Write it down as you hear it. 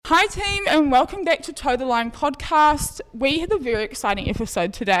Hi team, and welcome back to Toe the Line podcast. We had a very exciting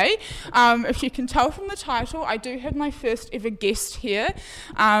episode today. If you can tell from the title, I do have my first ever guest here.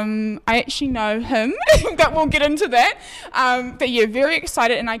 I actually know him, but we'll get into that. But yeah, very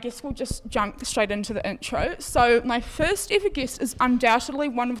excited, and I guess we'll just jump straight into the intro. So my first ever guest is undoubtedly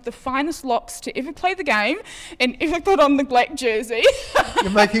one of the finest locks to ever play the game and ever put on the black jersey.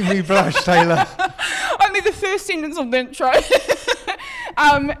 You're making me blush, Taylor. Only the first sentence of the intro.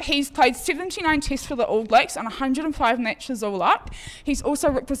 He's played 79 tests for the All Blacks and 105 matches all up. He's also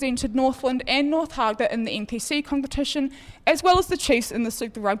represented Northland and North Harbour in the NPC competition, as well as the Chiefs in the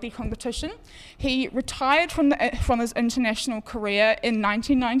Super Rugby competition. He retired from his international career in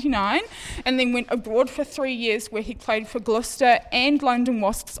 1999 and then went abroad for 3 years where he played for Gloucester and London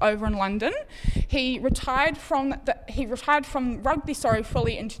Wasps over in London. He retired from rugby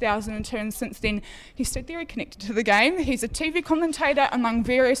fully in 2002, and since then he's stayed very connected to the game. He's a TV commentator among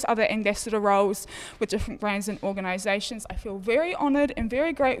various other ambassador roles with different brands and organisations. I feel very honoured and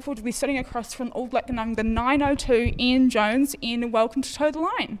very grateful to be sitting across from All Black number 902, Ian Jones. Ian, and welcome to Toe the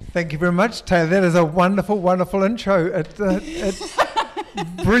Line. Thank you very much, Taylor. That is a wonderful, wonderful intro. It's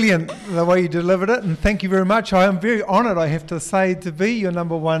brilliant the way you delivered it, and thank you very much. I am very honoured, I have to say, to be your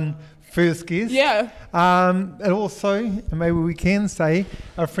number one first guest. Yeah. And also, maybe we can say,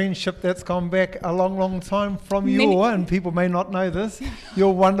 a friendship that's gone back a long, long time from and people may not know this,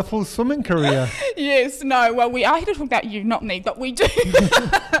 your wonderful swimming career. Yes, no, well, we are here to talk about you, not me, but we do.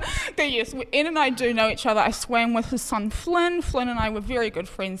 But yes, Ian and I do know each other. I swam with his son Flynn. Flynn and I were very good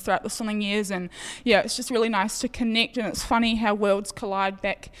friends throughout the swimming years, and yeah, it's just really nice to connect, and it's funny how worlds collide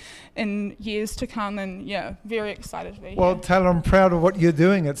back in years to come, and yeah, very excited to be Well, here. Taylor, I'm proud of what you're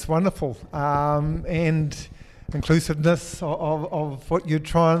doing. It's wonderful. And inclusiveness of what you're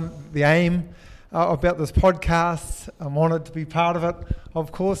trying, the aim about this podcast. I'm honoured to be part of it,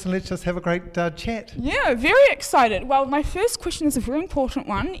 of course, and let's just have a great chat. Yeah, very excited. Well, my first question is a very important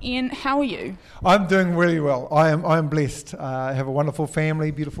one. Ian, how are you? I'm doing really well. I am blessed. I have a wonderful family,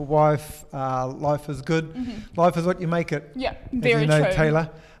 beautiful wife. Life is good. Mm-hmm. Life is what you make it. Yeah, very true. Taylor.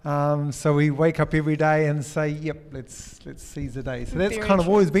 So we wake up every day and say, yep, let's seize the day. So that's very kind of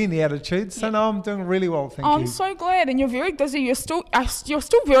true. Always been the attitude. So no, I'm doing really well, thank you. I'm so glad, and you're very busy. You're still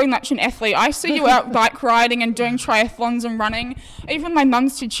very much an athlete. I see you out bike riding and doing triathlons and running. Even my mum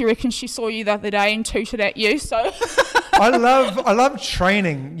said she reckons she saw you the other day and tooted at you. So I love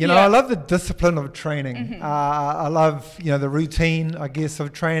training. You know, Yeah. I love the discipline of training. Mm-hmm. I love the routine, I guess,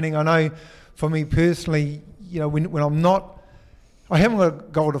 of training. I know, for me personally, when I'm not. I haven't got a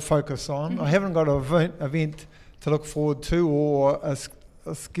goal to focus on. Mm-hmm. I haven't got an event to look forward to or a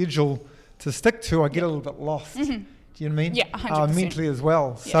schedule to stick to. I get a little bit lost. Mm-hmm. Do you know what I mean? Yeah, 100%. Mentally as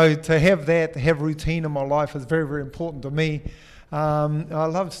well. Yeah. So to have routine in my life is very, very important to me. I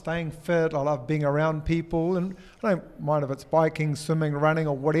love staying fit. I love being around people. And I don't mind if it's biking, swimming, running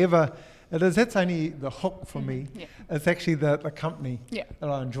or whatever it is. That's only the hook for me. Yeah. It's actually the company Yeah. that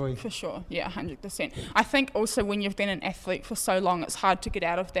I enjoy. For sure, yeah, 100%. I think also when you've been an athlete for so long, it's hard to get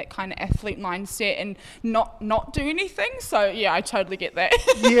out of that kind of athlete mindset and not do anything. So yeah, I totally get that.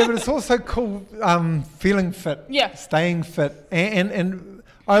 Yeah, but it's also cool feeling fit, Yeah. staying fit, and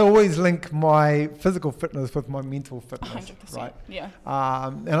I always link my physical fitness with my mental fitness, 100%, right? yeah.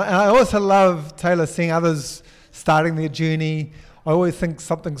 And I also love, Taylor, seeing others starting their journey. I always think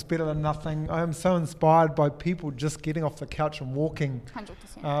something's better than nothing. I am so inspired by people just getting off the couch and walking.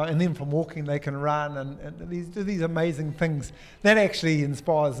 100%. And then from walking they can run and do these amazing things. That actually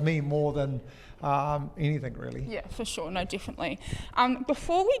inspires me more than anything really. Yeah, for sure. No, definitely.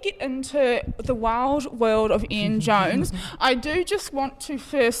 Before we get into the wild world of Ian Jones, I do just want to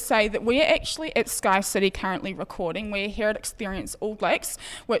first say that we are actually at Sky City currently recording. We're here at Experience All Blacks,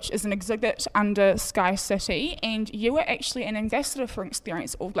 which is an exhibit under Sky City, and you are actually an ambassador for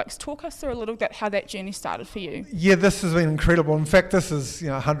Experience All Blacks. Talk us through a little bit how that journey started for you. Yeah, this has been incredible. In fact, this is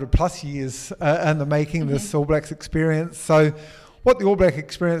 100 plus years in the making, this All Blacks experience. So what the All Black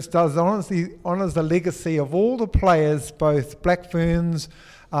experience does, it honours the legacy of all the players, both Black Ferns,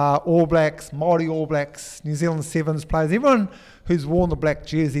 All Blacks, Māori All Blacks, New Zealand Sevens players, everyone who's worn the black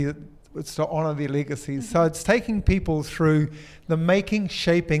jersey. It's to honour their legacies. So it's taking people through the making,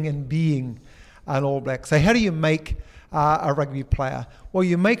 shaping and being an All Black. So how do you make a rugby player? Well,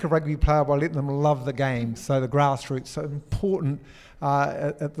 you make a rugby player by letting them love the game. So the grassroots, so important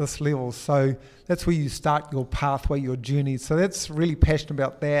at this level. So that's where you start your pathway, your journey. So that's really passionate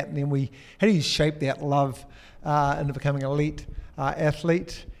about that. And then how do you shape that love into becoming an elite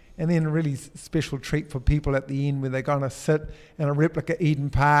athlete? And then a really special treat for people at the end where they're going to sit in a replica Eden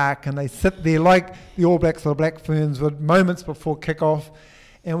Park and they sit there like the All Blacks or the Black Ferns with moments before kickoff.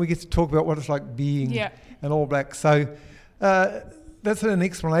 and we get to talk about what it's like being Yeah. an All Black. So that's an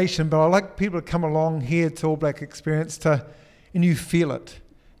explanation, but I like people to come along here to All Black Experience and you feel it.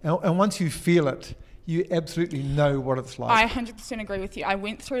 And once you feel it, you absolutely know what it's like. I 100% agree with you. I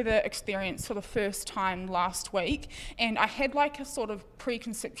went through the experience for the first time last week, and I had like a sort of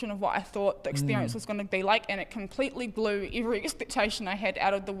preconception of what I thought the experience was going to be like, and it completely blew every expectation I had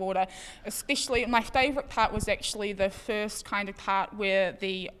out of the water. Especially, my favourite part was actually the first kind of part where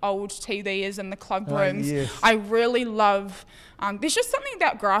the old TV is in the club rooms. Yes. I really love... there's just something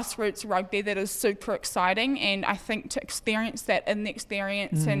about grassroots rugby that is super exciting, and I think to experience that in the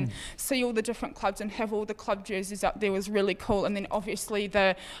experience and see all the different clubs and have all the club jerseys up there was really cool. And then obviously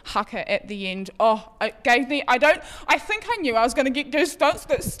the haka at the end, it gave me, I think I knew I was going to get goosebumps,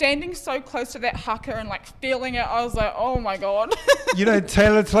 but standing so close to that haka and like feeling it, I was like, oh my God. You know,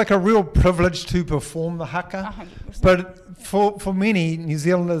 Taylor, it's like a real privilege to perform the haka. 100%. But for many New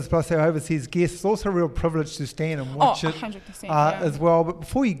Zealanders plus our overseas guests, it's also a real privilege to stand and watch it 100%, as well. But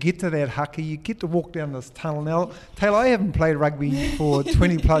before you get to that haka, you get to walk down this tunnel. Now, Taylor, I haven't played rugby for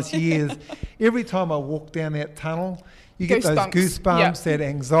 20 plus years. Every time I walk down that tunnel, you get those goosebumps, that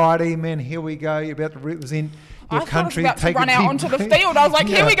anxiety. Man, here we go. You're about to represent your country. I thought I was about to run out onto the field. I was like,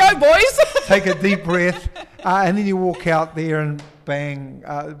 here we go, boys. Take a deep breath. And then you walk out there and bang,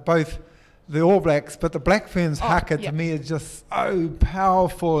 both the All Blacks, but the Black Ferns haka to me is just so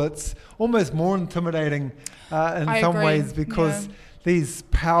powerful. It's almost more intimidating in some ways because these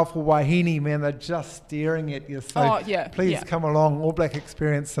powerful wahine, man, they're just staring at you. So please come along, All Black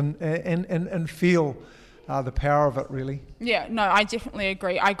Experience, and feel the power of it, really. Yeah, no, I definitely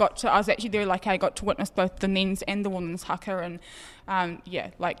agree. I was actually there, like I got to witness both the men's and the women's haka, and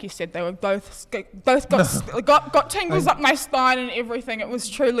like you said, they were both got tingles up my spine and everything. It was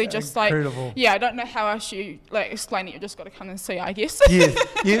truly just incredible. Like, I don't know how else you explain it. You just got to come and see, I guess. Yes,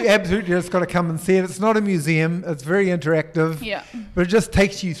 you absolutely just got to come and see it. It's not a museum. It's very interactive. Yeah. But it just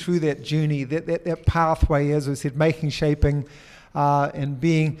takes you through that journey, that pathway, as we said, making, shaping, and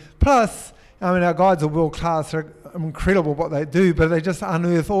being. Plus, I mean, our guides are world class. They're incredible what they do, but they just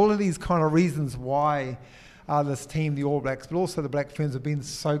unearth all of these kind of reasons why this team, the All Blacks, but also the Black Ferns, have been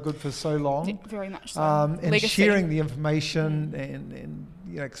so good for so long. Very much so. And Legacy. sharing the information and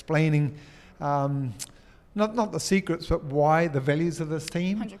explaining not the secrets, but why the values of this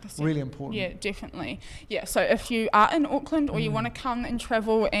team. 100%. Really important. Yeah, definitely. Yeah, so if you are in Auckland or you want to come and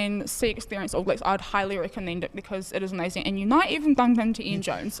travel and experience All Blacks, I'd highly recommend it because it is amazing. And you might even bump into Ian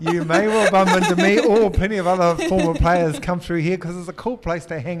Jones. You may well bump into me or plenty of other former players come through here because it's a cool place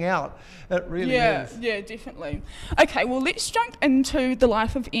to hang out. It really is. Yeah, definitely. Okay, well, let's jump into the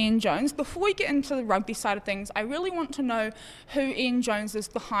life of Ian Jones. Before we get into the rugby side of things, I really want to know who Ian Jones is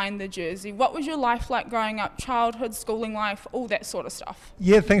behind the jersey. What was your life like growing up, childhood, schooling life, all that sort of stuff?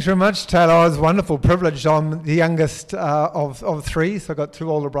 Yeah, thanks very much, Taylor. I was wonderful, privileged. I'm the youngest of three, so I've got two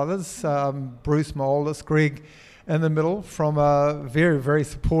older brothers, Bruce, my oldest, Greg in the middle, from a very, very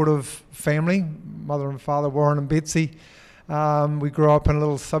supportive family, mother and father, Warren and Betsy. We grew up in a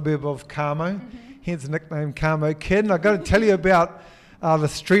little suburb of Carmo, hence the nickname Carmo Kid. And I've got to tell you about the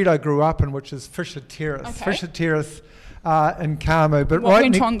street I grew up in, which is Fisher Terrace. Okay. Fisher Terrace in Carmo. But what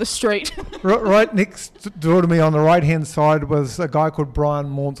went on the street? right next door to me on the right-hand side was a guy called Brian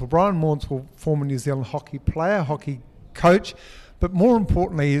Maunsell. Brian Maunsell, former New Zealand hockey player, hockey coach. But more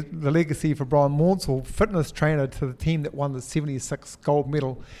importantly, the legacy for Brian Maunsell, fitness trainer to the team that won the 76 gold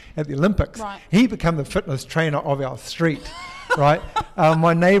medal at the Olympics. Right. He became the fitness trainer of our street, right?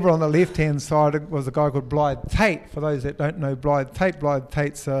 My neighbour on the left-hand side was a guy called Blythe Tate. For those that don't know Blythe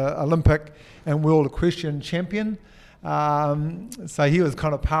Tate's an Olympic and world equestrian champion. So he was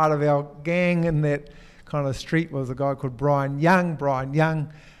kind of part of our gang in that kind of street. Was a guy called Brian Young,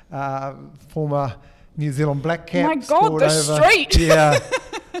 former New Zealand Black Cap. My God, the street! Yeah.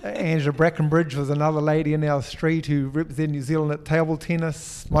 Angela Brackenbridge was another lady in our street who represented New Zealand at table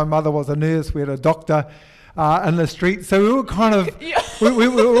tennis. My mother was a nurse. We had a doctor in the street. So we were kind of, we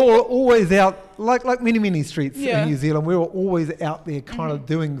were always out, like many streets in New Zealand, we were always out there kind of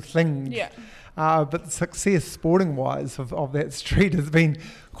doing things. Yeah. But the success sporting-wise of that street has been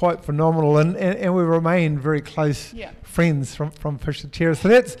quite phenomenal, and we remain very close friends from Fisher Terrace. So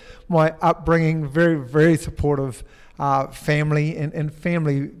that's my upbringing, very, very supportive family, and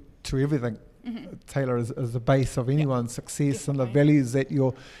family to everything. Taylor is the base of anyone's success, and the values that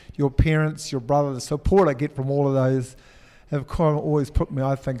your parents, your brother, the support I get from all of those have kind of always put me,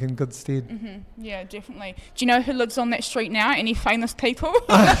 I think, in good stead. Yeah, definitely. Do you know who lives on that street now? Any famous people?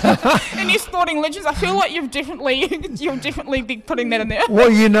 Any sporting legends? I feel like you'll definitely be putting that in there.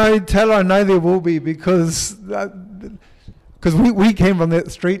 Well, you know, Taylor, I know there will be because because we came from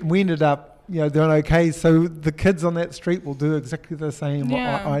that street and we ended up, doing okay. So the kids on that street will do exactly the same.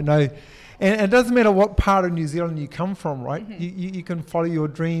 Yeah. I know. And it doesn't matter what part of New Zealand you come from, right? Mm-hmm. You can follow your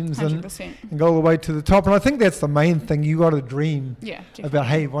dreams 100%. and go all the way to the top. And I think that's the main thing. You got to dream about,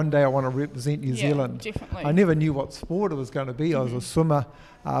 hey, one day I want to represent New Zealand. Definitely. I never knew what sport it was going to be. I was a swimmer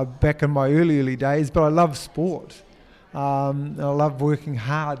back in my early days, but I love sport. And I love working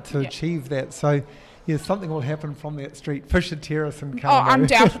hard to achieve that. So, something will happen from that street. Fisher Terrace and Carmo. Oh,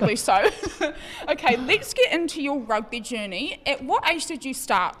 undoubtedly so. Okay, let's get into your rugby journey. At what age did you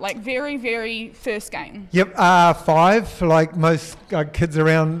start? Like very, very first game? Yep, 5, like most kids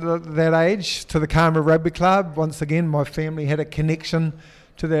around that age, to the Carmo Rugby Club. Once again, my family had a connection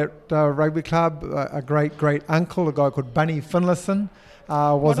to that rugby club. A great uncle, a guy called Bunny Finlayson.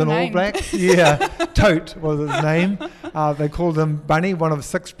 Was an All Black. Yeah, Tote was his name. They called him Bunny, one of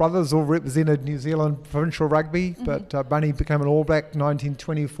 6 brothers, all represented New Zealand provincial rugby. But Bunny became an All Black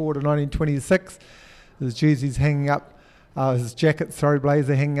 1924 to 1926. His jerseys hanging up, his jacket,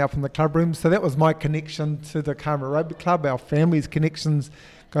 blazer hanging up in the club room. So that was my connection to the Carmo Rugby Club. Our family's connections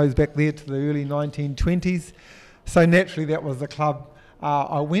goes back there to the early 1920s. So naturally that was the club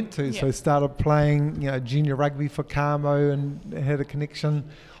I went to. So started playing, junior rugby for Carmo and had a connection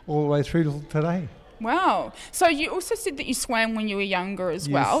all the way through to today. Wow. So you also said that you swam when you were younger as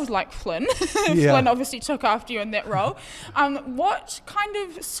well, like Flynn. Yeah. Flynn obviously took after you in that role. What kind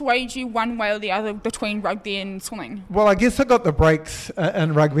of swayed you one way or the other between rugby and swimming? Well, I guess I got the breaks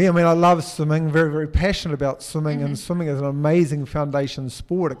in rugby. I mean, I love swimming, very, very passionate about swimming, and swimming is an amazing foundation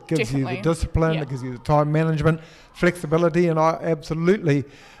sport. It gives you the discipline, it gives you the time management, flexibility, and I absolutely...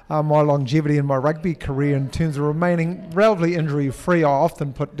 my longevity in my rugby career in terms of remaining relatively injury-free, I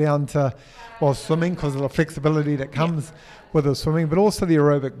often put down to, swimming because of the flexibility that comes with the swimming, but also the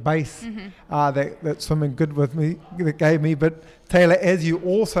aerobic base that swimming that gave me. But Taylor, as you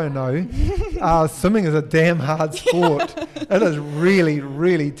also know, swimming is a damn hard sport. It is really,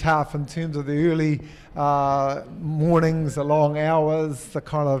 really tough in terms of the early mornings, the long hours, the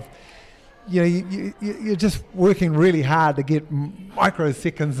kind of you're just working really hard to get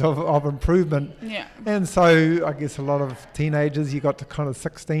microseconds of improvement. Yeah. And so I guess a lot of teenagers, you got to kind of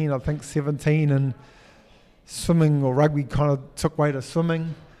 16, I think 17, and swimming or rugby kind of took way to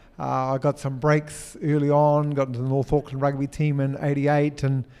swimming. I got some breaks early on, got into the North Auckland rugby team in 88,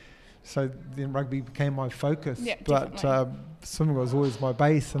 and so then rugby became my focus. Yeah, but swimming was always my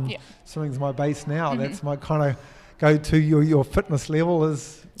base, and swimming's my base now. That's my kind of go-to. Your fitness level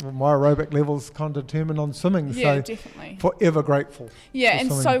is... my aerobic level's kind of determined on swimming, so definitely. Forever grateful. Yeah,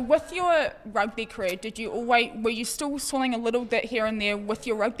 and swimming. So with your rugby career, were you still swimming a little bit here and there with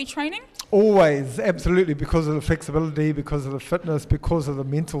your rugby training? Always, absolutely, because of the flexibility, because of the fitness, because of the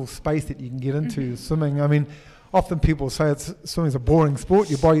mental space that you can get into swimming. I mean, often people say swimming's a boring sport,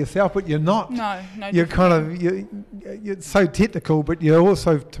 you're by yourself, but you're not. No. You're you're so technical, but you're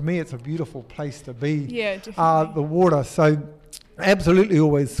also, to me, it's a beautiful place to be. Yeah, definitely. The water, so... absolutely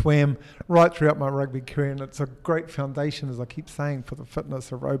always swam right throughout my rugby career, and it's a great foundation, as I keep saying, for the fitness,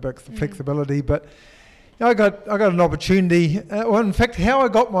 aerobics, the flexibility. But I got an opportunity. In fact, how I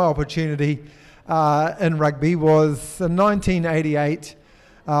got my opportunity in rugby was in 1988.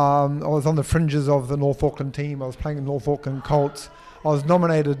 I was on the fringes of the North Auckland team. I was playing in North Auckland Colts. I was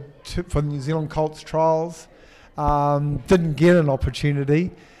nominated for the New Zealand Colts trials. Didn't get an opportunity,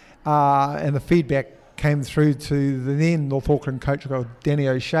 and the feedback came through to the then North Auckland coach called Danny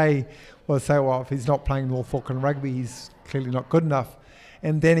O'Shea, was say, well, if he's not playing North Auckland rugby, he's clearly not good enough.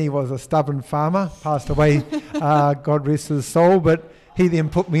 And Danny was a stubborn farmer, passed away, God rest his soul, but he then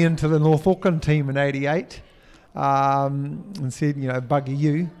put me into the North Auckland team in 88 and said, bugger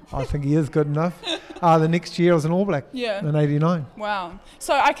you, I think he is good enough. The next year I was an All Black in 89. Wow.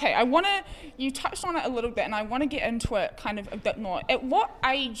 So, okay, you touched on it a little bit, and I want to get into it kind of a bit more. At what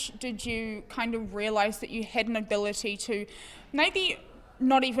age did you kind of realise that you had an ability to maybe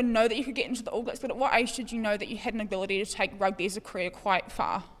not even know that you could get into the All Blacks, but at what age did you know that you had an ability to take rugby as a career quite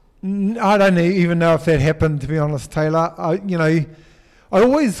far? I don't even know if that happened, to be honest, Taylor. I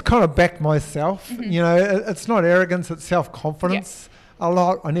always kind of backed myself. It's not arrogance, it's self-confidence.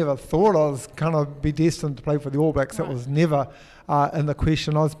 I never thought I was going to be destined to play for the All Blacks. That was never in the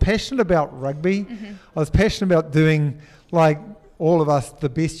question. I was passionate about rugby. I was passionate about doing, like all of us, the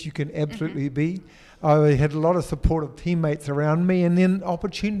best you can absolutely be. I had a lot of supportive teammates around me, and then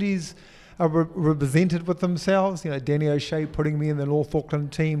opportunities were presented with themselves. Danny O'Shea putting me in the North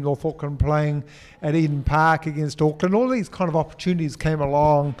Auckland team, North Auckland playing at Eden Park against Auckland. All these kind of opportunities came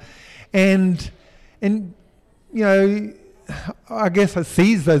along, and I guess I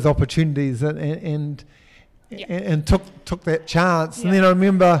seized those opportunities, and and took that chance. And then I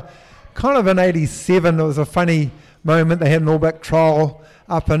remember kind of in 87, there was a funny moment. They had an All Black trial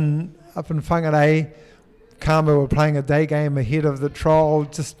up in Whangarei. Karma were playing a day game ahead of the trial.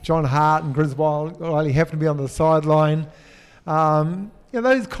 Just John Hart and Griswold happened to be on the sideline.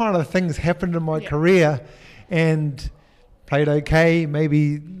 Those kind of things happened in my career, and played okay.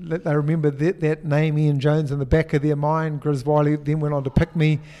 Maybe they remember that name, Ian Jones, in the back of their mind. Griswold then went on to pick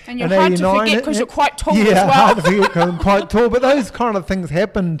me. And you're hard to forget because you're quite tall as well. Yeah, hard to forget because I'm quite tall. But those kind of things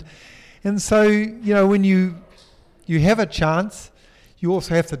happened. And so, when you have a chance, you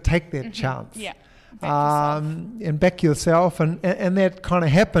also have to take that chance. Yeah. And back yourself. And that kind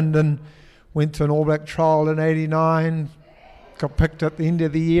of happened, and went to an All Black trial in 89, got picked at the end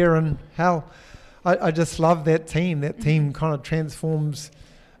of the year, and I just love that team. That team kind of transforms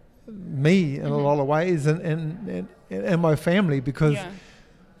me in a lot of ways, and my family, because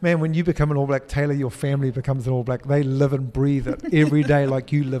man, when you become an All Black, Taylor, your family becomes an All Black. They live and breathe it every day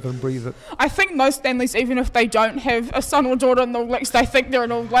like you live and breathe it. I think most families, even if they don't have a son or daughter in the All Blacks, they think they're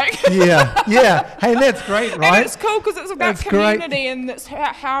an All Black. Yeah. Hey, that's great, right? And it's cool because it's about community, great. And that's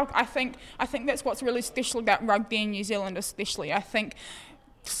how I think that's what's really special about rugby in New Zealand, especially. I think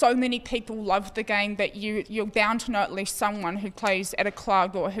so many people love the game that you're bound to know at least someone who plays at a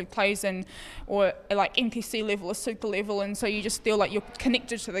club or who plays in or like NPC level or super level, and so you just feel like you're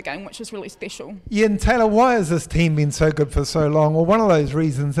connected to the game, which is really special. Yeah, and Taylor, why has this team been so good for so long? Well, one of those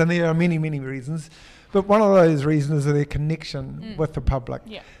reasons, and there are many, many reasons, but one of those reasons is their connection with the public.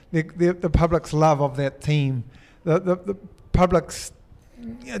 Yeah. The public's love of that team, the public's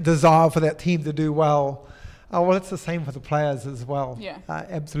desire for that team to do well. Well, it's the same for the players as well. Yeah.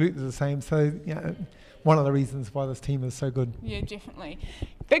 Absolutely the same. So, one of the reasons why this team is so good. Yeah, definitely.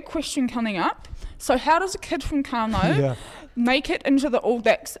 Big question coming up. So how does a kid from Kano make it into the All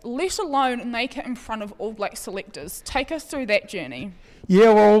Blacks, let alone make it in front of All Black selectors? Take us through that journey.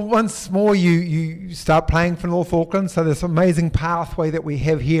 Yeah, well, once more you start playing for North Auckland. So this amazing pathway that we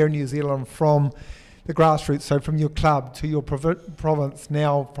have here in New Zealand from the grassroots, so from your club to your province,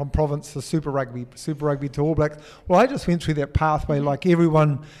 now from province to Super Rugby to All Blacks. Well, I just went through that pathway like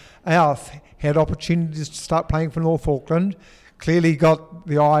everyone else, had opportunities to start playing for North Auckland, clearly got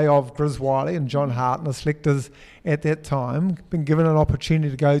the eye of Griswold and John Hart and the selectors at that time, been given an opportunity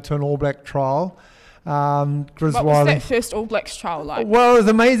to go to an All Black trial. What was that first All Blacks trial like? Well, it was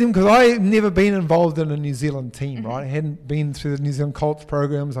amazing because I had never been involved in a New Zealand team, right? I hadn't been through the New Zealand Colts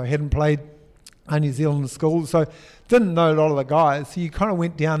programs, I hadn't played New Zealand schools, so didn't know a lot of the guys. So you kind of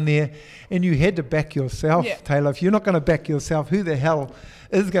went down there and you had to back yourself, Taylor. If you're not going to back yourself, who the hell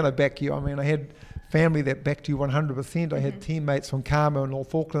is going to back you? I mean, I had family that backed you 100%. I had teammates from Karma and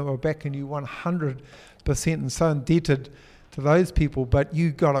North Auckland that were backing you 100%, and so indebted to those people. But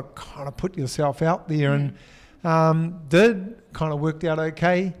you got to kind of put yourself out there, and did kind of worked out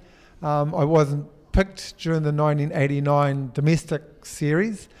okay. I wasn't picked during the 1989 domestic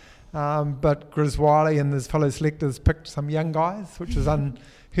series. But Griswold and his fellow selectors picked some young guys, which was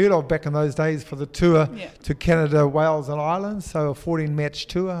unheard of back in those days for the tour to Canada, Wales and Ireland. So a 14-match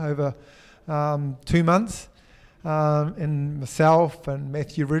tour over 2 months. And myself and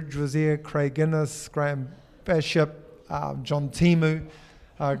Matthew Ridge was there, Craig Guinness, Graham Bishop, John Timu,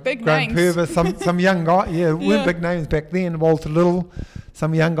 Graham Purvis, some young guys. Weren't big names back then. Walter Little,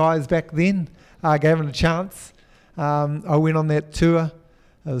 some young guys back then. Gave them a chance. I went on that tour.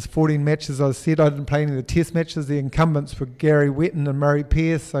 It was 14 matches, as I said. I didn't play any of the test matches. The incumbents were Gary Wetton and Murray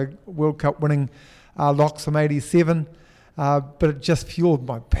Pearce, so World Cup winning locks from 87. But it just fueled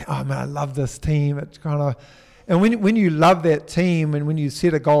my, I love this team. It's kind of, and when you love that team and when you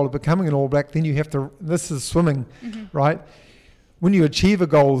set a goal of becoming an All Black, then you have to, this is swimming, right? When you achieve a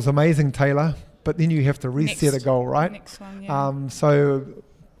goal is amazing, Taylor, but then you have to reset a goal, right? Next one, So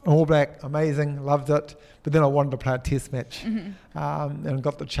All Black, amazing, loved it. But then I wanted to play a test match and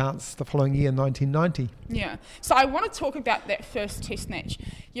got the chance the following year in 1990. Yeah. So I want to talk about that first test match.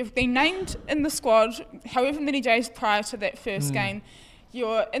 You've been named in the squad however many days prior to that first game.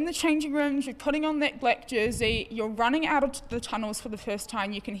 You're in the changing rooms, you're putting on that black jersey, you're running out of the tunnels for the first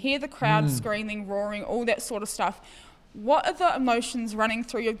time, you can hear the crowd screaming, roaring, all that sort of stuff. What are the emotions running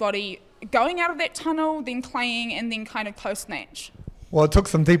through your body going out of that tunnel, then playing, and then kind of post-match? Well, it took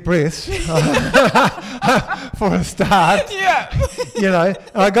some deep breaths for a start. And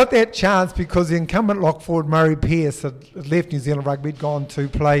I got that chance because the incumbent lock forward, Murray Pearce, had left New Zealand Rugby, had gone to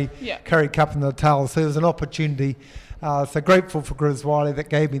play Currie Cup in the Natal. So there was an opportunity. So grateful for Griswold that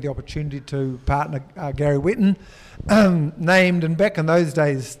gave me the opportunity to partner Gary Wetton. Named, and back in those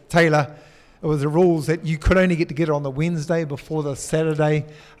days, Taylor, it was the rules that you could only get on the Wednesday before the Saturday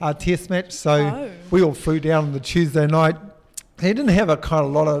test match. So we all flew down on the Tuesday night. They didn't have a kind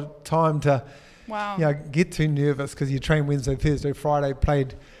of lot of time to get too nervous because you train Wednesday, Thursday, Friday,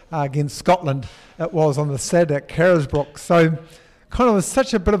 played against Scotland. It was on the Saturday at Carisbrook. So kind of was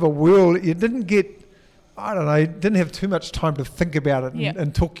such a bit of a whirl. You didn't didn't have too much time to think about it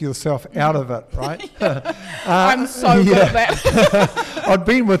and talk yourself out of it, right? I'm so good at that. I'd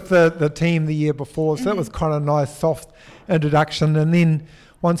been with the team the year before, so that was kind of a nice, soft introduction. And then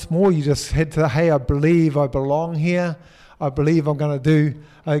once more, you just had to, hey, I believe I belong here. I believe I'm going to do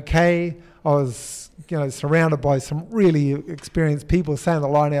okay. I was, surrounded by some really experienced people saying the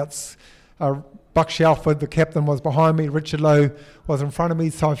lineouts. Buck Shelford, the captain, was behind me. Richard Lowe was in front of me,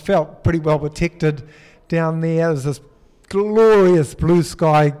 so I felt pretty well protected down there. It was this glorious blue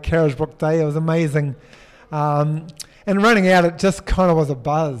sky Carisbrook day. It was amazing. And running out, it just kind of was a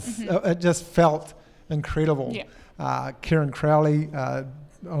buzz. It just felt incredible. Yeah. Kieran Crowley,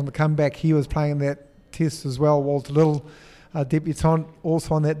 on the comeback, he was playing that test as well. Walter Little, debutant,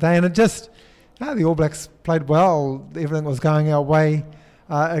 also on that day. And it just, the All Blacks played well. Everything was going our way.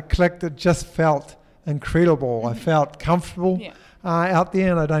 It clicked. It just felt incredible. I felt comfortable out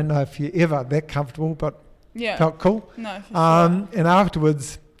there, and I don't know if you're ever that comfortable, but felt cool. No, for sure. And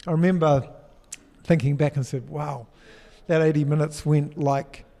afterwards, I remember thinking back and said, wow, that 80 minutes went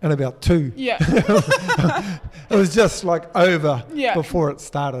like in about 2. Yeah. It was just like over before it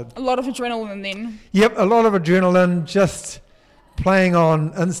started. A lot of adrenaline then. Yep, a lot of adrenaline, just playing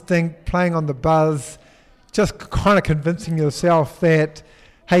on instinct, playing on the buzz, just kind of convincing yourself that,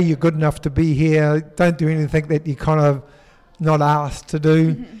 hey, you're good enough to be here. Don't do anything that you're kind of not asked to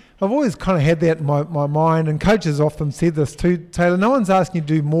do. I've always kind of had that in my mind, and coaches often said this too, Taylor. No one's asking you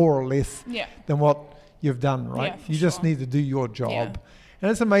to do more or less than what you've done, right? You just need to do your job. Yeah.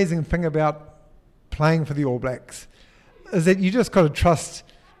 And it's an amazing thing about playing for the All Blacks is that you just got to trust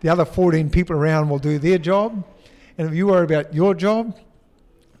the other 14 people around will do their job. And if you worry about your job,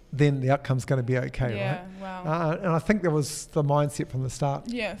 then the outcome's going to be okay, right? Wow. And I think that was the mindset from the start.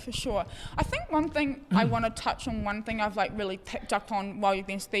 Yeah, for sure. I think one thing I want to touch on, one thing I've really picked up on while you've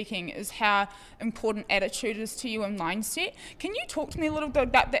been speaking is how important attitude is to you and mindset. Can you talk to me a little bit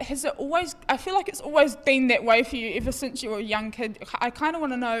about that? Has it always, I feel like it's always been that way for you ever since you were a young kid. I kind of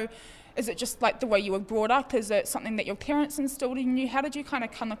want to know, is it just like the way you were brought up? Is it something that your parents instilled in you? How did you kind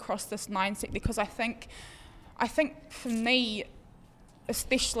of come across this mindset? Because I think for me,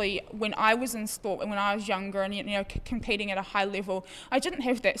 especially when I was in sport and when I was younger and competing at a high level, I didn't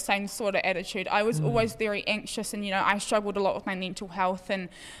have that same sort of attitude. I was always very anxious, and I struggled a lot with my mental health. And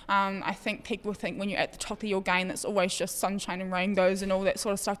I think people think when you're at the top of your game, it's always just sunshine and rainbows and all that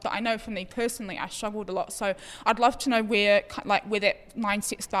sort of stuff. But I know for me personally, I struggled a lot. So I'd love to know where that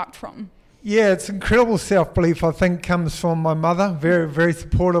mindset started from. Yeah, it's incredible self-belief, I think, comes from my mother, very, very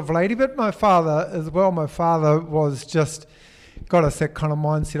supportive lady, but my father as well. My father was just got us that kind of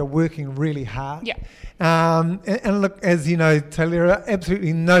mindset of working really hard. Yeah. And look, as you know, Taylor,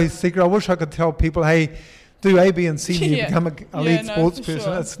 absolutely no secret. I wish I could tell people, hey, do A, B, and C and you become a lead sports person.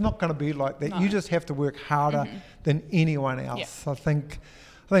 Sure. It's not going to be like that. No. You just have to work harder than anyone else. Yeah. I think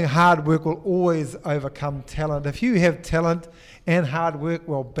hard work will always overcome talent. If you have talent and hard work,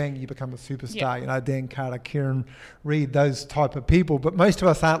 well, bang, you become a superstar. Yeah. Dan Carter, Kieran Reid, those type of people. But most of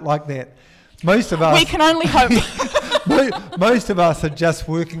us aren't like that. Most of us... We can only hope. Most of us are just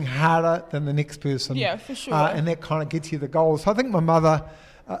working harder than the next person. Yeah, for sure. And that kind of gets you the goals. So I think my mother,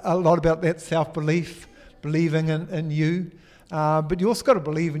 a lot about that self-belief, believing in you. But you also got to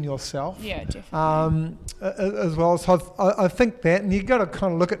believe in yourself. Yeah, definitely. As well. So I think that, and you got to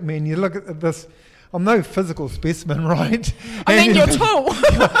kind of look at me and you look at this. I'm no physical specimen, right? I mean, you're tall.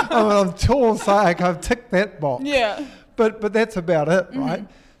 I'm tall, so I've ticked that box. Yeah. But that's about it, right?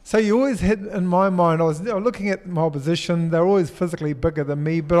 So you always had, in my mind, I was looking at my opposition, they're always physically bigger than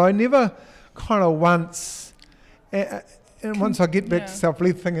me, but I never kind of once I get back to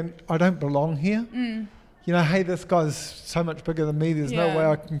self-belief thinking, I don't belong here. Hey, this guy's so much bigger than me, there's no way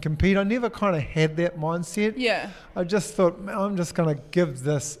I can compete. I never kind of had that mindset. Yeah. I just thought, I'm just going to give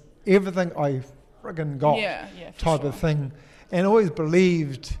this everything I friggin' got type of thing. And always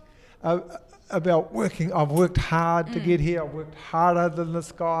believed about working. I've worked hard to get here. I've worked harder than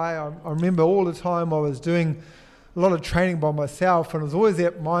this guy. I remember all the time I was doing a lot of training by myself, and it was always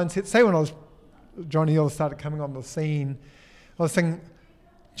that mindset. Say when Johnny Eales started coming on the scene, I was thinking,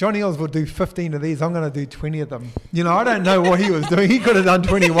 Johnny Eales will do 15 of these. I'm going to do 20 of them. I don't know what he was doing. He could have done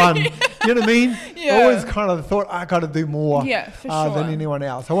 21. You know what I mean? Yeah. I always kind of thought I got to do more than anyone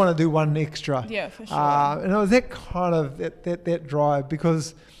else. I want to do one extra. Yeah, for sure. And it was that kind of that drive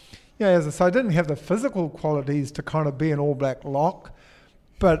because, as I say, I didn't have the physical qualities to kind of be an All Black lock,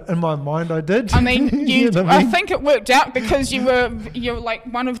 but in my mind I did. I mean, know what I I mean? think it worked out because you're like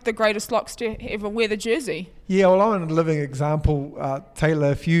one of the greatest locks to ever wear the jersey. Yeah, well, I'm a living example,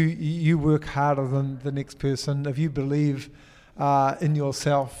 Taylor. If you work harder than the next person, if you believe in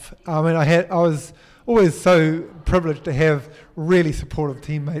yourself. I mean, I was always so privileged to have really supportive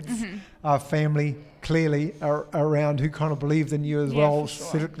teammates, family, clearly, around who kind of believed in you as well. For sure.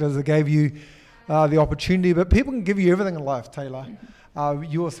 Selectors that gave you the opportunity. But people can give you everything in life, Taylor.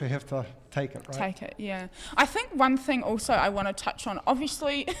 You also have to take it, right? Take it, yeah. I think one thing also I want to touch on,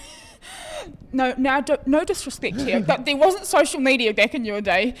 obviously, no disrespect here, but there wasn't social media back in your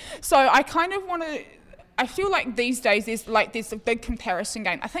day. So I kind of want to, I feel like these days there's a big comparison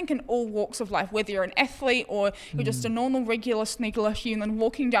game. I think in all walks of life, whether you're an athlete or you're just a normal, regular, sneaker human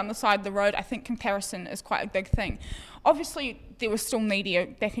walking down the side of the road, I think comparison is quite a big thing. Obviously, there was still media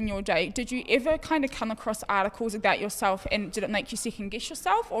back in your day. Did you ever kind of come across articles about yourself and did it make you second guess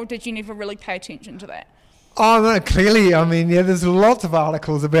yourself, or did you never really pay attention to that? Oh, no, clearly. I mean, yeah, there's lots of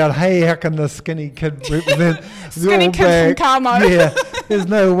articles about, hey, how can the skinny kid represent Skinny All kid Black? from Carmo. Yeah, there's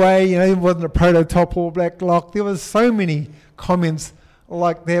no way, he wasn't a prototype All Black lock. There was so many comments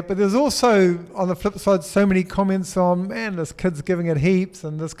like that, but there's also, on the flip side, so many comments on, man, this kid's giving it heaps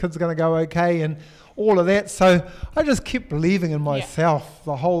and this kid's going to go okay and all of that. So I just kept believing in myself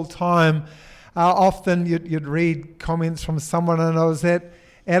the whole time. Often you'd read comments from someone and I was that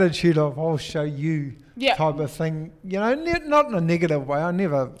attitude of, I'll show you type of thing, not in a negative way. I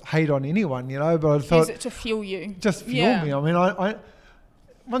never hate on anyone, but I thought... Use it to fuel you. Just fuel me. I mean, I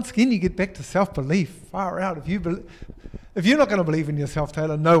once again, you get back to self-belief. Far out. If you're not going to believe in yourself,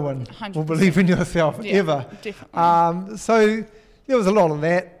 Taylor, no one 100%. will believe in yourself ever. Definitely. So there was a lot of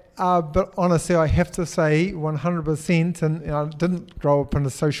that. But honestly, I have to say 100%, and I didn't grow up in the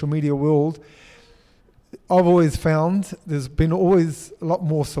social media world. I've always found there's been always a lot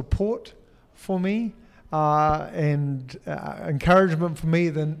more support for me and encouragement for me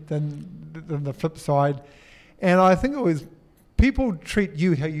than the flip side. And I think always people treat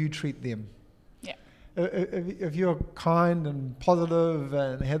you how you treat them. Yeah. If you're kind and positive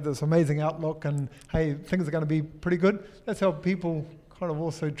and have this amazing outlook and, hey, things are going to be pretty good, that's how people kind of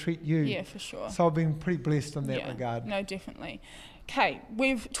also treat you. Yeah, for sure. So I've been pretty blessed in that regard. No, definitely. Okay,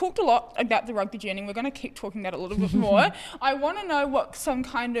 we've talked a lot about the rugby journey. We're going to keep talking about it a little bit more. I want to know what some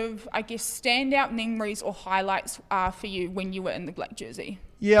kind of, standout memories or highlights are for you when you were in the black jersey.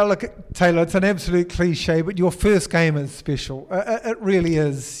 Yeah, look, Taylor, it's an absolute cliche, but your first game is special. It really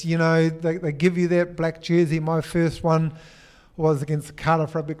is. They give you that black jersey. My first one was against the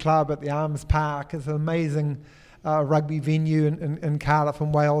Cardiff Rugby Club at the Arms Park. It's an amazing rugby venue in Cardiff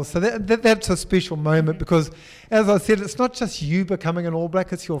and Wales. So that's a special moment because, as I said, it's not just you becoming an All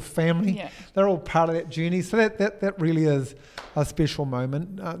Black, it's your family. Yeah. They're all part of that journey. So that really is a special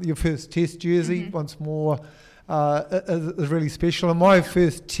moment. Your first Test jersey, once more, is really special. And my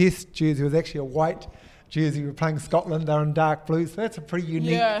first Test jersey was actually a white jersey. We were playing Scotland, they're in dark blue. So that's a pretty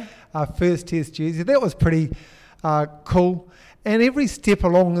unique first Test jersey. That was pretty cool. And every step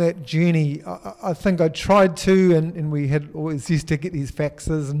along that journey, I think I tried to, and we had always used to get these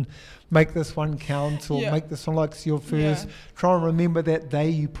faxes and make this one count or make this one like your first. Try and remember that day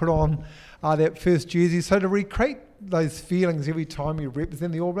you put on that first jersey. So to recreate those feelings every time you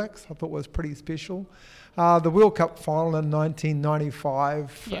represent the All Blacks, I thought was pretty special. The World Cup final in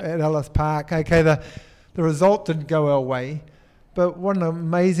 1995 at Ellis Park. Okay, the result didn't go our way. But what an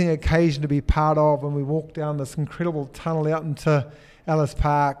amazing occasion to be part of when we walked down this incredible tunnel out into Ellis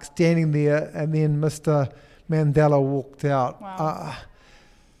Park, standing there, and then Mr. Mandela walked out. Wow.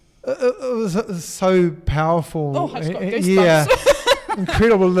 It was so powerful. Oh, I just got goosebumps.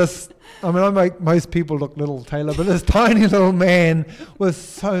 Incredible. I make most people look little, Taylor, but this tiny little man with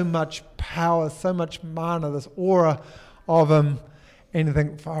so much power, so much mana, this aura of him. And you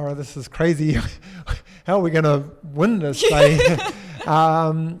think, Farah, this is crazy. How are we going to win this day?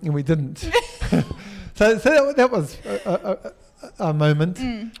 And we didn't. so that was a moment.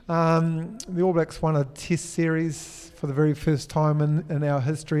 The All Blacks won a Test series for the very first time in our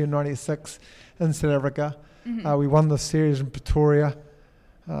history in '96 in South Africa. We won the series in Pretoria.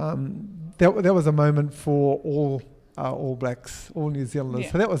 That was a moment for all All Blacks, all New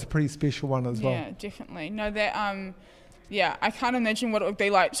Zealanders. So that was a pretty special one as well. Yeah, definitely. No, that... Yeah, I can't imagine what it would be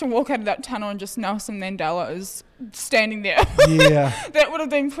like to walk out of that tunnel and just Nelson Mandela is standing there. Yeah. That would have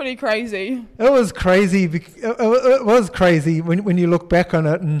been pretty crazy. It was crazy. It was crazy when you look back on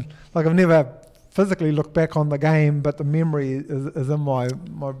it. And I've never physically looked back on the game, but the memory is in my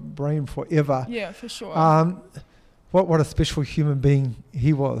brain forever. Yeah, for sure. what a special human being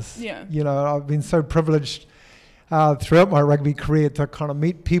he was. Yeah. You know, I've been so privileged throughout my rugby career to kind of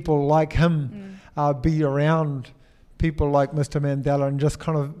meet people like him, be around people like Mr. Mandela, and just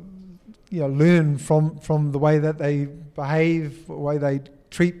kind of, you know, learn from the way that they behave, the way they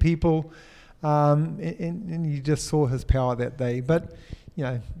treat people, and you just saw his power that day. But, you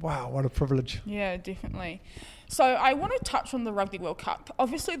know, wow, what a privilege. Yeah, definitely. So I want to touch on the Rugby World Cup.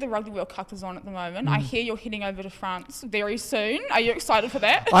 Obviously, the Rugby World Cup is on at the moment. I hear you're heading over to France very soon. Are you excited for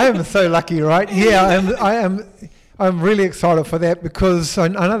that? I am so lucky, right? Yeah, I'm really excited for that, because I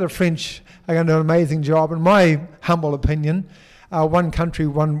know the French are going to do an amazing job. In my humble opinion, one country,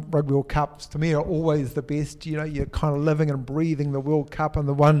 one Rugby World Cups, to me, are always the best. You know, you're kind of living and breathing the World Cup, and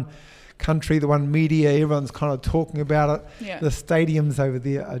the one country, the one media, everyone's kind of talking about it. Yeah. The stadiums over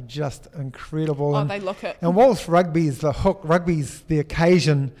there are just incredible. Oh, they look it. And whilst rugby's the hook, rugby's the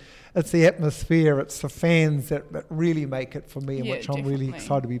occasion, it's the atmosphere, it's the fans that really make it for me, and Yeah, which I'm really definitely.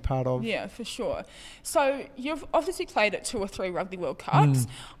 excited to be part of. Yeah, for sure. So you've obviously played at 2 or 3 Rugby World Cups.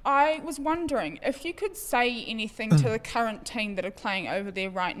 I was wondering if you could say anything to the current team that are playing over there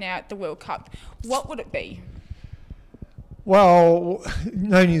right now at the World Cup, what would it be? Well,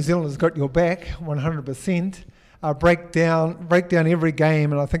 no, New Zealand has got your back 100%. Break down every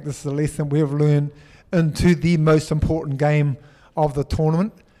game, and I think this is a lesson we have learned, into the most important game of the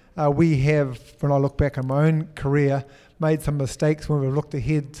tournament. We have, when I look back on my own career, made some mistakes when we've looked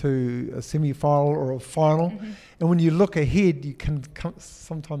ahead to a semi-final or a final. And when you look ahead, you can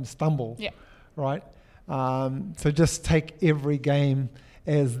sometimes stumble, right? So just take every game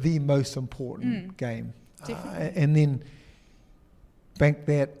as the most important game. And then bank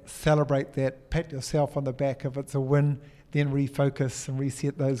that, celebrate that, pat yourself on the back if it's a win, then refocus and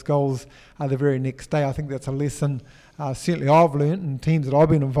reset those goals the very next day. I think that's a lesson certainly I've learnt, and teams that I've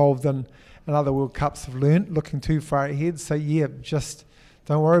been involved in and other World Cups have learnt, looking too far ahead. So yeah, just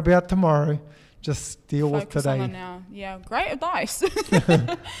don't worry about tomorrow, just deal with today. Focus on it now. Yeah, great advice.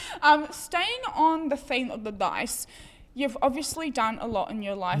 Staying on the theme of the dice, you've obviously done a lot in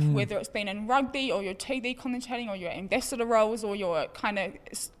your life, whether it's been in rugby or your TV commentating or your ambassador roles or your kind of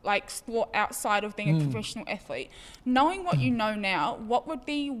like sport outside of being a professional athlete. Knowing what you know now, what would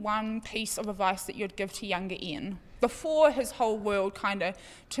be one piece of advice that you'd give to younger Ian before his whole world kind of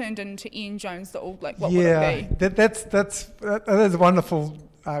turned into Ian Jones, the All Black? What would it be? That is a wonderful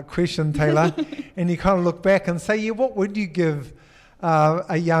question, Taylor. And you kind of look back and say, yeah, what would you give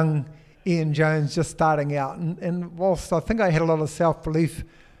a young Ian Jones just starting out? And whilst I think I had a lot of self-belief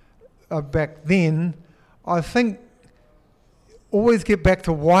back then, I think always get back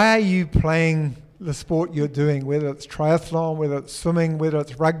to why are you playing the sport you're doing, whether it's triathlon, whether it's swimming, whether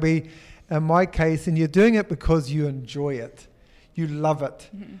it's rugby, in my case, and you're doing it because you enjoy it. You love it.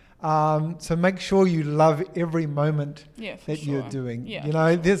 So make sure you love every moment that you're doing. Yeah, you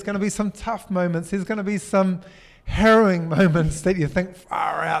know, there's going to be some tough moments. There's going to be some harrowing moments that you think,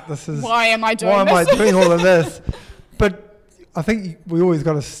 far out, this is... Why am I doing this? Why am I doing all of this? But I think we always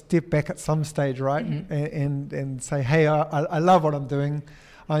got to step back at some stage, right? And say, hey, I love what I'm doing.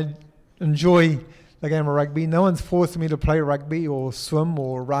 I enjoy the game of rugby. No one's forcing me to play rugby or swim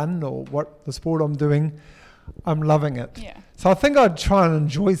or run or what the sport I'm doing. I'm loving it. Yeah. So I think I'd try and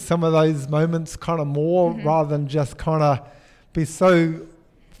enjoy some of those moments kind of more rather than just kind of be so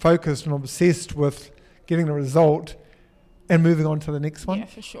focused and obsessed with getting the result and moving on to the next one. Yeah,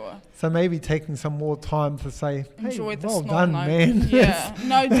 for sure. So maybe taking some more time to say, hey, enjoy the well small done, moment. man. Yeah,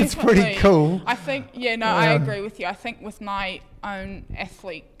 no, definitely. That's pretty cool. I think, I agree with you. I think with my own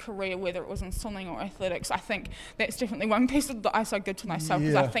athlete career, whether it was in swimming or athletics, I think that's definitely one piece of advice I give to myself,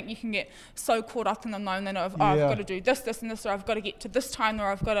 because I think you can get so caught up in the moment of, I've got to do this, and this, or I've got to get to this time, or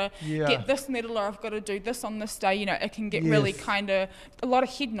I've got to get this medal, or I've got to do this on this day. You know, it can get really kind of a lot of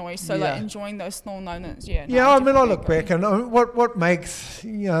head noise. So like enjoying those small moments. I look back and what makes,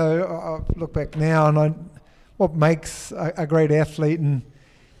 I look back now and what makes a great athlete, and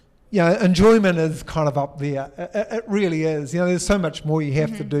enjoyment is kind of up there. It really is. There's so much more you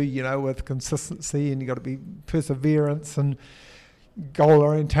have to do, with consistency, and you got to be perseverance and goal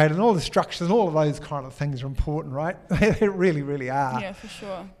orientated, and all the structures and all of those kind of things are important, right? They really, really are. Yeah, for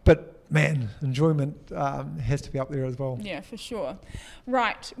sure. But man, enjoyment has to be up there as well. Yeah, for sure.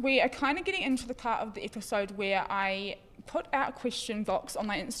 Right, we are kind of getting into the part of the episode where I put out a question box on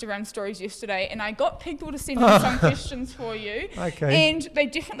my Instagram stories yesterday, and I got people to send in some questions for you. Okay. And they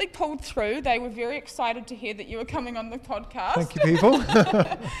definitely pulled through. They were very excited to hear that you were coming on the podcast. Thank you, people.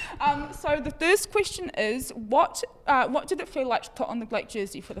 So the first question is, what did it feel like to put on the black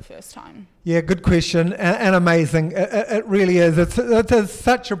jersey for the first time? Yeah, good question, and amazing. It really is. It's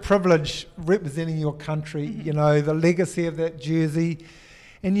such a privilege representing your country, you know, the legacy of that jersey.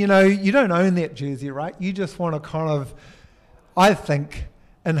 And, you know, you don't own that jersey, right? You just want to kind of, I think,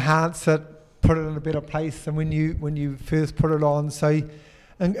 enhance it, put it in a better place than when you first put it on. So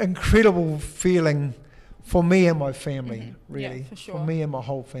an incredible feeling for me and my family, really. Yeah, for sure. For me and my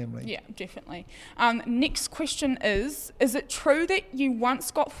whole family. Yeah, definitely. Next question is it true that you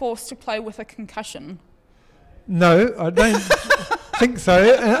once got forced to play with a concussion? No, I don't think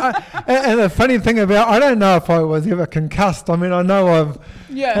so. And the funny thing about, I don't know if I was ever concussed. I mean, I know I've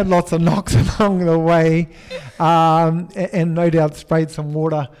had lots of knocks along the way, and no doubt sprayed some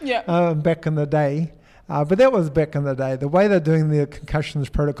water back in the day. But that was back in the day. The way they're doing their concussions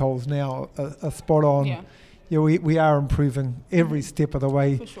protocols now are spot on. Yeah, we are improving every step of the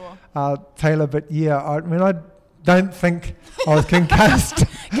way, for sure. Taylor. But yeah, I mean, I don't think I was concussed.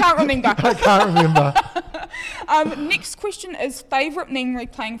 Can't remember. I can't remember. Next question is favourite memory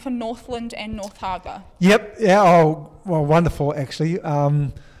playing for Northland and North Harbour. Yep. Yeah. Oh, well, wonderful actually.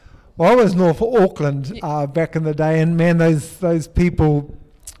 Well, I was North Auckland back in the day, and man, those people,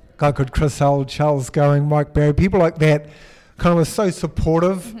 guy called Chris Hull, Charles Going, Mike Barry, people like that, kind of were so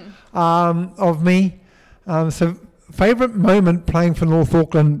supportive of me. So favourite moment playing for North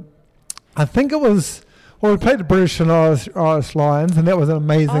Auckland, I think it was. Well, we played the British and Irish Lions, and that was an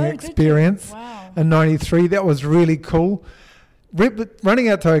amazing experience. Wow. In '93. That was really cool. Running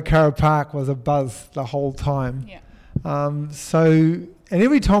out to Okara Park was a buzz the whole time. Yeah. And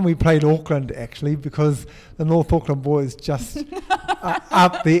every time we played Auckland, actually, because the North Auckland boys just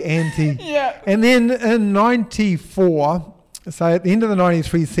up the ante. Yeah. And then in '94, so at the end of the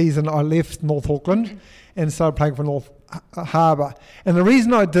 '93 season, I left North Auckland and started playing for North Harbour. And the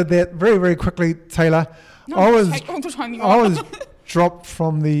reason I did that, very, very quickly, Taylor, I was dropped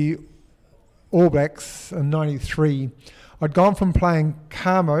from the All Blacks in '93. I'd gone from playing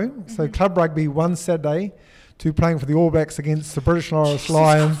Carmo, so club rugby one Saturday, to playing for the All Blacks against the British and Irish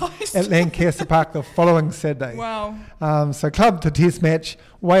Lions at Lancaster Park the following Saturday. Wow. So club to test match,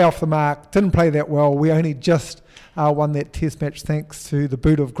 way off the mark, didn't play that well. We only just won that test match thanks to the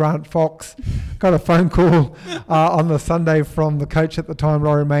boot of Grant Fox. Got a phone call on the Sunday from the coach at the time,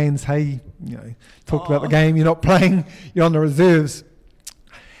 Laurie Mains. Hey, you know, talked about the game, you're not playing, you're on the reserves.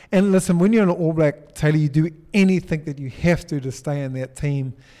 And listen, when you're an All Black, Taylor, you do anything that you have to stay in that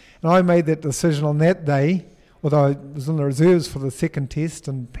team. And I made that decision on that day, although I was in the reserves for the second test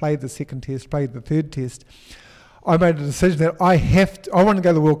and played the second test, played the third test. I made a decision that I want to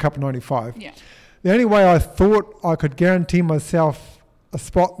go to the World Cup in '95. Yeah. The only way I thought I could guarantee myself a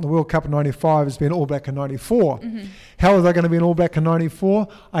spot in the World Cup in '95 is being All Black in '94. How was I going to be an All Black in '94?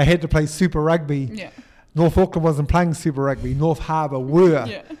 I had to play Super Rugby. Yeah. North Auckland wasn't playing Super Rugby. North Harbour were.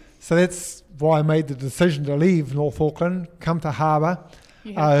 Yeah. So that's why I made the decision to leave North Auckland, come to Harbour,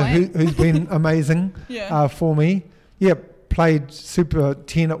 who's been amazing for me. Yeah, played Super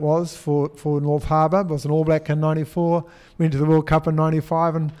 10 it was for North Harbour, was an All Black in '94, went to the World Cup in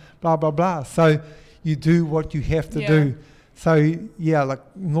 '95 and blah, blah, blah. So you do what you have to do. So, yeah,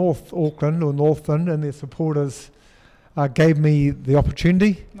 like North Auckland or Northland and their supporters gave me the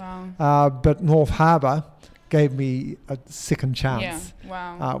opportunity. Wow. But North Harbour gave me a second chance.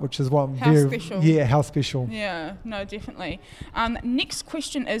 Yeah, wow. Which is what I'm how special. Yeah, how special. Yeah, no, definitely. Next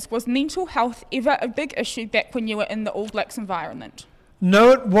question is, was mental health ever a big issue back when you were in the All Blacks environment?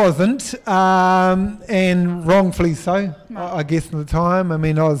 No, it wasn't, and wrongfully so, I guess, at the time. I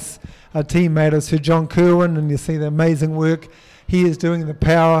mean, I was a teammate of Sir John Kirwan, and you see the amazing work he is doing, the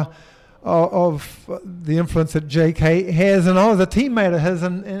power of the influence that JK has, and I was a teammate of his,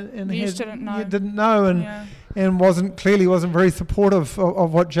 and you just didn't know. And wasn't very supportive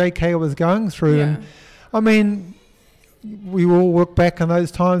of what JK was going through. Yeah. And I mean, we all look back on those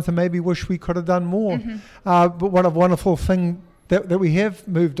times and maybe wish we could have done more. But what a wonderful thing that we have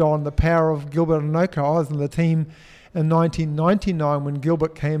moved on, the power of Gilbert Enoka. I was in the team in 1999 when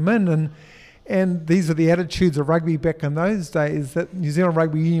Gilbert came in, and these are the attitudes of rugby back in those days, that New Zealand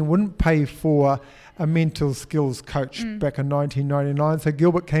Rugby Union wouldn't pay for a mental skills coach back in 1999. So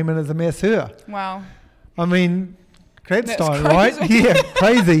Gilbert came in as a masseur. Wow. I mean, Gladstone, right? Yeah,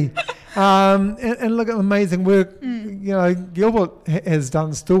 crazy. And look at the amazing work, you know, Gilbert has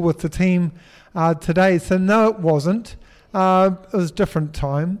done still with the team today. So no, it wasn't. It was a different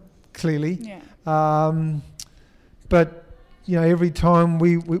time, clearly. Yeah. but every time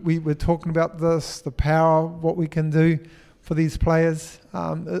we're talking about this, the power, what we can do for these players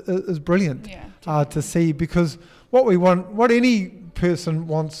is brilliant to see, because what we want, what any person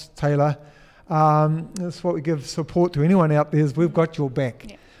wants, Taylor, that's what we give support to anyone out there, is we've got your back.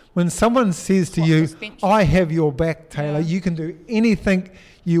 Yeah. When someone says to you, I have your back, Taylor, you can do anything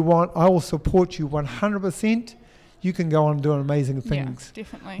you want, I will support you 100%, you can go on and do amazing things. Yeah,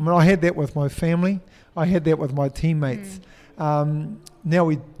 definitely. I mean, I had that with my family, I had that with my teammates. Now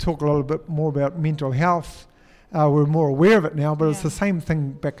we talk a little bit more about mental health. We're more aware of it now, but it's the same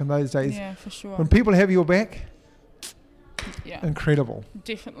thing back in those days. Yeah, for sure. When people have your back, incredible.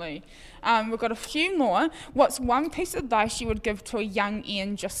 Definitely. We've got a few more. What's one piece of advice you would give to a young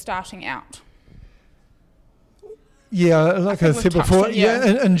Ian just starting out? Yeah, like I said before,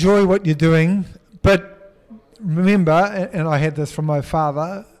 enjoy what you're doing. But remember, and I had this from my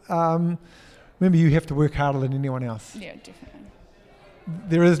father, remember you have to work harder than anyone else. Yeah, definitely.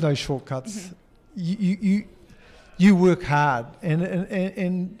 There is no shortcuts. You work hard,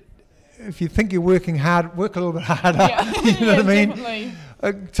 and if you think you're working hard, work a little bit harder. You know what I mean?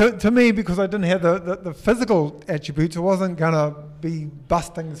 To me, because I didn't have the physical attributes, I wasn't going to be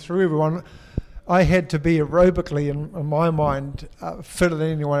busting through everyone. I had to be aerobically, in my mind, fitter than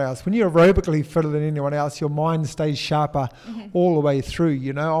anyone else. When you're aerobically fitter than anyone else, your mind stays sharper all the way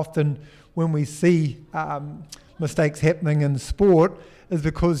through. Often when we see mistakes happening in sport, is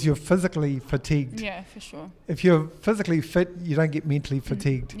because you're physically fatigued. Yeah, for sure. If you're physically fit, you don't get mentally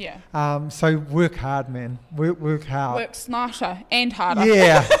fatigued. So work hard, man. Work hard. Work smarter and harder.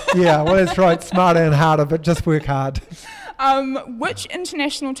 Yeah, well, that's right. Smarter and harder, but just work hard. Which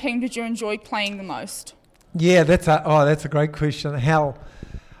international team did you enjoy playing the most? Yeah, that's a great question. Hell.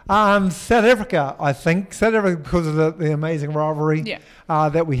 South Africa, I think. South Africa, because of the amazing rivalry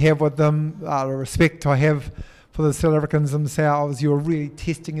that we have with them, the respect I have for the South Africans themselves. You're really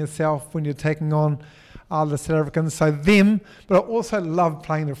testing yourself when you're taking on the South Africans. So them, but I also love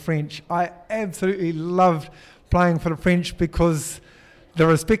playing the French. I absolutely loved playing for the French because the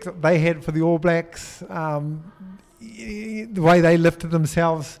respect that they had for the All Blacks, the way they lifted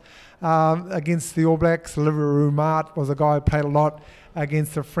themselves against the All Blacks. Olivier Roumart was a guy who played a lot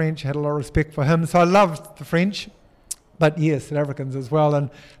against the French, had a lot of respect for him. So I loved the French. But yes, South Africans as well. And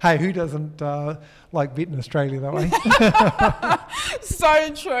hey, who doesn't like betting Australia that way? So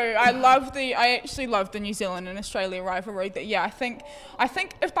true. I actually love the New Zealand and Australia rivalry. I think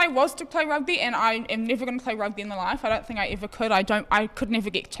if I was to play rugby, and I am never going to play rugby in my life, I don't think I ever could. I could never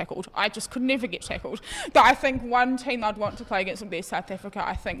get tackled. I just could never get tackled. But I think one team I'd want to play against would be South Africa.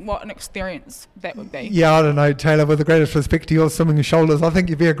 I think what an experience that would be. Yeah, I don't know, Taylor, with the greatest respect to your swimming shoulders, I think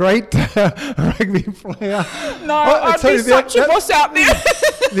you'd be a great rugby player. No, I'd be such a boss out there.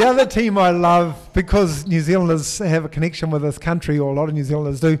 The other team I love, because New Zealanders have a connection with this country, or a lot of New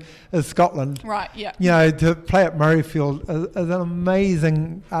Zealanders do, is Scotland. Right, yeah. To play at Murrayfield is an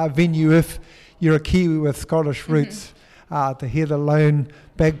amazing venue if you're a Kiwi with Scottish roots. To hear the lone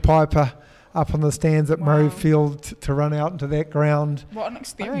bagpiper up on the stands at Murrayfield, to run out into that ground. What an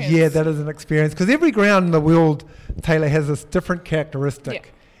experience. Yeah, that is an experience. Because every ground in the world, Taylor, has this different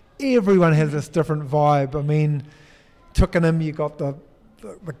characteristic. Yeah. Everyone has this different vibe. I mean, Twickenham, you got the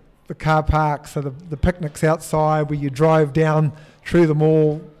car parks, so the picnics outside where you drive down through them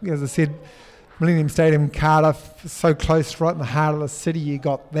all. As I said, Millennium Stadium, Cardiff, so close, right in the heart of the city. You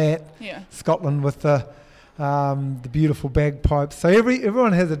got that. Yeah. Scotland with the beautiful bagpipes. So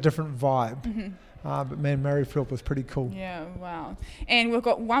everyone has a different vibe. But man, Murrayfield was pretty cool. Yeah, wow. And we've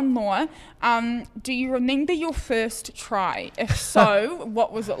got one more. Do you remember your first try? If so,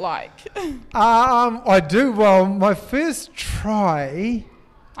 what was it like? I do. Well, my first try...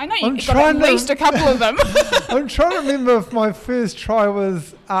 I know you've got at least a couple of them. I'm trying to remember if my first try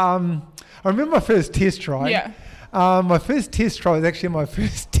was... I remember my first test try. Yeah. My first test try was actually my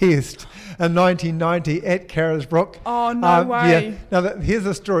first test in 1990 at Carisbrook. Oh, no way. Yeah. Now, here's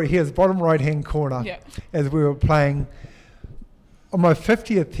the story. Here's bottom right-hand corner as we were playing. On my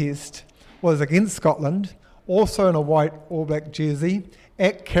 50th test was against Scotland, also in a white All Black jersey,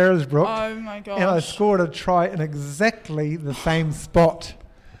 at Carisbrook. Oh, my gosh. And I scored a try in exactly the same spot.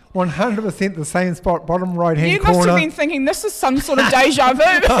 100% the same spot, bottom right-hand corner. You must have been thinking, this is some sort of deja vu.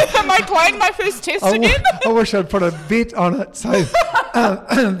 Am I playing my first test again? I wish I'd put a bet on it. So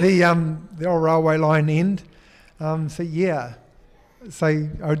the old railway line end. So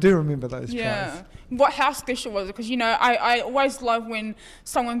I do remember those tries. How special was it? Because, I always love when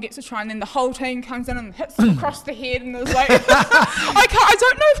someone gets a try and then the whole team comes in and hits them across the head, and there's like, I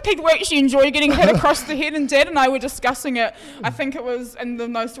don't know if people actually enjoy getting hit across the head? And Dad and I were discussing it. I think it was in the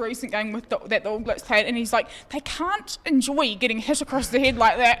most recent game that the All Blacks played, and he's like, they can't enjoy getting hit across the head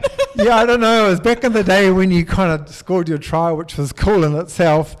like that. Yeah, I don't know. It was back in the day when you kind of scored your try, which was cool in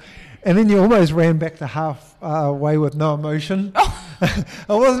itself, and then you almost ran back to halfway with no emotion. It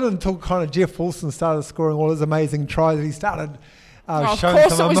wasn't until kind of Jeff Wilson started scoring all his amazing tries that he started showing of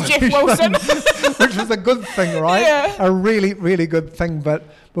course some it was emotion, Jeff Wilson. which was a good thing, right? Yeah. A really, really good thing. But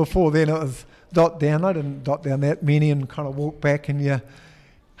before then it was dot down. I didn't dot down that many and kind of walk back and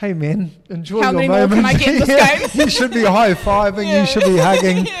hey man, enjoy How your many more moment. can I get in this game? You should be high-fiving, you should be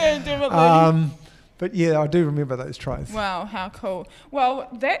hugging. Yeah, definitely. But yeah, I do remember those tries. Wow, how cool. Well,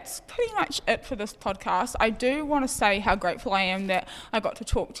 that's pretty much it for this podcast. I do want to say how grateful I am that I got to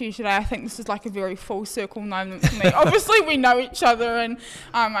talk to you today. I think this is like a very full circle moment for me. Obviously, we know each other, and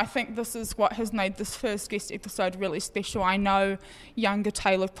I think this is what has made this first guest episode really special. I know younger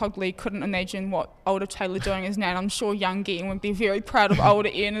Taylor probably couldn't imagine what older Taylor doing is now, and I'm sure young Ian would be very proud of older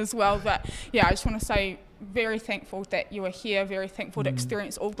Ian as well. But yeah, I just want to say very thankful that you are here, very thankful to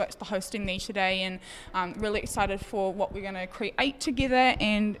experience All Blacks for hosting me today, and really excited for what we're going to create together.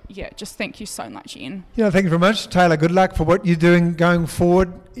 And yeah, just thank you so much, Ian. Yeah, thank you very much, Taylor. Good luck for what you're doing going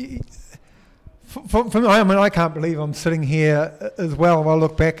forward. For me, I can't believe I'm sitting here as well. If I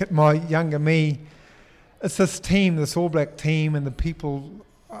look back at my younger me, it's this team, this All Black team, and the people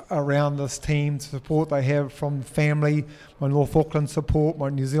around this team, support they have from family, my North Auckland support, my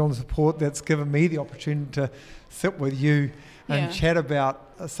New Zealand support, that's given me the opportunity to sit with you and chat about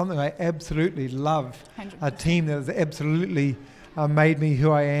something I absolutely love, 100%. a team that has absolutely made me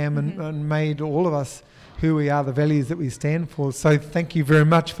who I am and made all of us who we are, the values that we stand for. So thank you very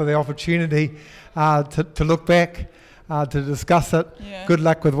much for the opportunity to look back, to discuss it. Yeah. Good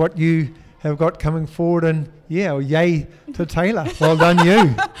luck with what you have got coming forward, and yay to Taylor. Well done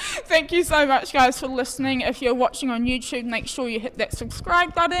you. Thank you so much, guys, for listening. If you're watching on YouTube, make sure you hit that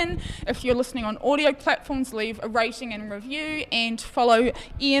subscribe button. If you're listening on audio platforms, leave a rating and review, and follow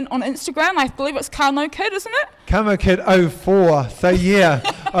Ian on Instagram. I believe it's Carno Kid, isn't it? Carno Kid 04. So yeah,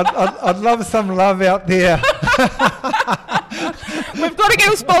 I'd love some love out there. We've got to get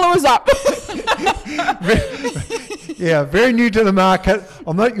his followers up. Yeah, very new to the market.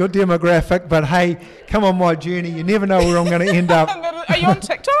 I'm not your demographic, but hey, come on my journey. You never know where I'm going to end up. Are you on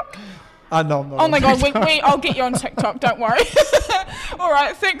TikTok? No, I'm not. Oh my God, I'll get you on TikTok, don't worry. All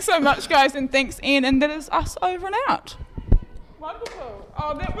right, thanks so much, guys, and thanks, Ian, and that is us over and out. Wonderful.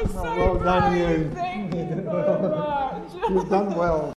 Oh, that was so well done, great. you. Thank you so much. You've done well.